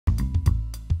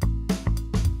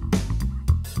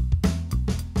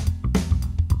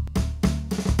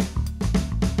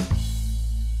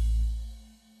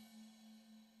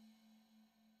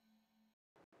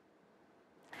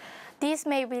These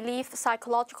may relieve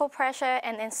psychological pressure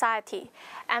and anxiety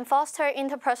and foster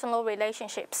interpersonal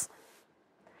relationships.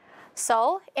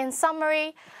 So, in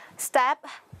summary, STEP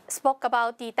spoke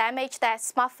about the damage that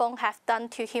smartphones have done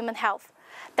to human health.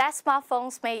 That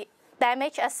smartphones may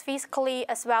damage us physically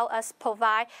as well as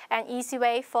provide an easy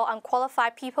way for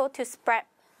unqualified people to spread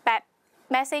bad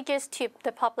messages to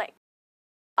the public.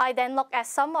 I then look at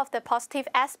some of the positive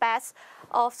aspects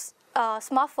of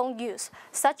smartphone use,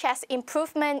 such as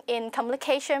improvement in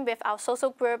communication with our social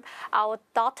group, our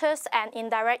doctors, and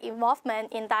indirect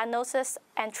involvement in diagnosis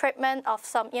and treatment of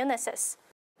some illnesses.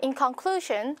 In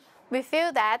conclusion, we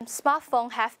feel that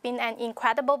smartphones have been an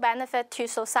incredible benefit to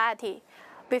society.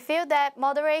 We feel that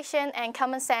moderation and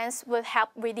common sense will help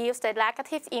reduce the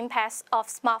negative impacts of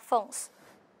smartphones.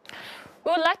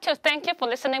 We would like to thank you for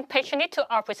listening patiently to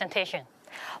our presentation.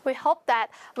 We hope that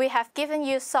we have given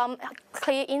you some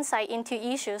clear insight into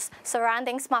issues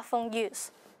surrounding smartphone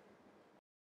use.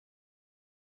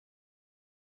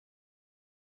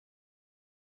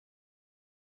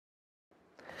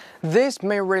 This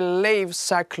may relieve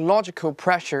psychological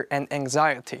pressure and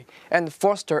anxiety and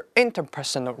foster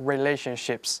interpersonal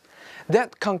relationships.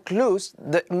 That concludes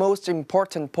the most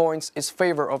important points in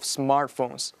favor of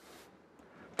smartphones.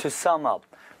 To sum up,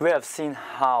 we have seen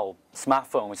how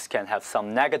smartphones can have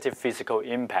some negative physical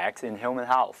impacts in human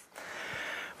health.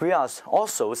 We have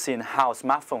also seen how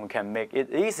smartphones can make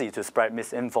it easy to spread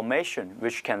misinformation,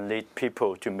 which can lead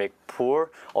people to make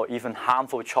poor or even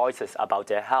harmful choices about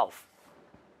their health.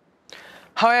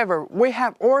 However, we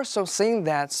have also seen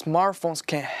that smartphones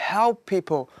can help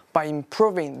people by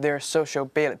improving their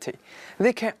sociability.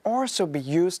 They can also be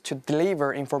used to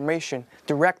deliver information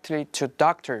directly to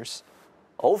doctors.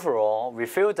 Overall, we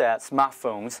feel that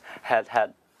smartphones had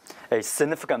a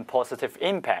significant positive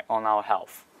impact on our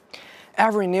health.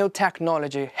 Every new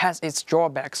technology has its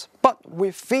drawbacks, but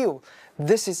we feel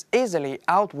this is easily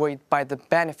outweighed by the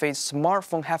benefits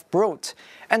smartphones have brought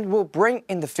and will bring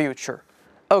in the future.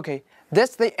 Okay,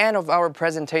 that's the end of our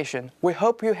presentation. We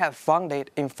hope you have found it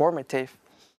informative.